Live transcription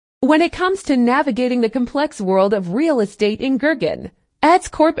When it comes to navigating the complex world of real estate in Gurgaon, ADX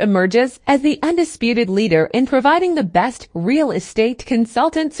Corp emerges as the undisputed leader in providing the best real estate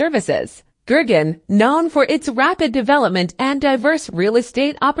consultant services. Gurgaon, known for its rapid development and diverse real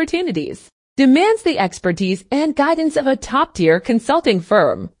estate opportunities, demands the expertise and guidance of a top-tier consulting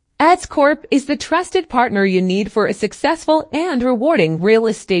firm. ADX Corp is the trusted partner you need for a successful and rewarding real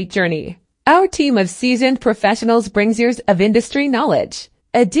estate journey. Our team of seasoned professionals brings years of industry knowledge,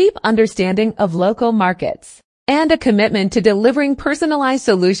 a deep understanding of local markets, and a commitment to delivering personalized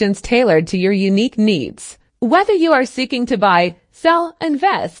solutions tailored to your unique needs. Whether you are seeking to buy, sell,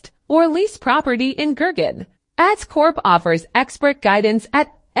 invest, or lease property in Gurgaon, ADX Corp offers expert guidance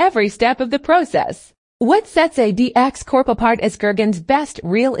at every step of the process. What sets ADX Corp apart as Gurgaon's best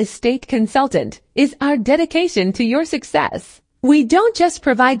real estate consultant is our dedication to your success. We don't just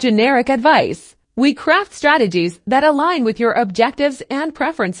provide generic advice. We craft strategies that align with your objectives and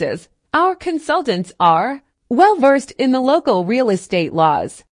preferences. Our consultants are well-versed in the local real estate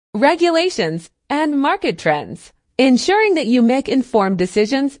laws, regulations, and market trends, ensuring that you make informed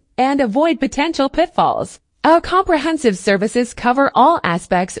decisions and avoid potential pitfalls. Our comprehensive services cover all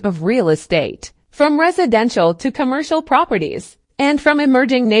aspects of real estate, from residential to commercial properties, and from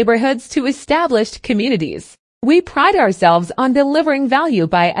emerging neighborhoods to established communities. We pride ourselves on delivering value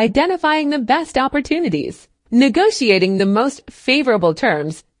by identifying the best opportunities, negotiating the most favorable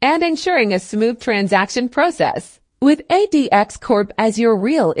terms, and ensuring a smooth transaction process. With ADX Corp as your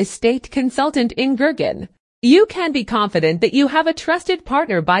real estate consultant in Gurgaon, you can be confident that you have a trusted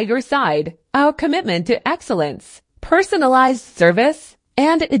partner by your side. Our commitment to excellence, personalized service,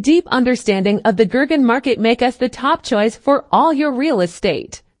 and a deep understanding of the Gurgaon market make us the top choice for all your real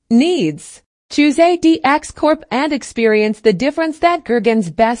estate needs. Choose ADX Corp and experience the difference that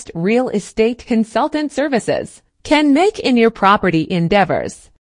Gurgaon's best real estate consultant services can make in your property endeavors.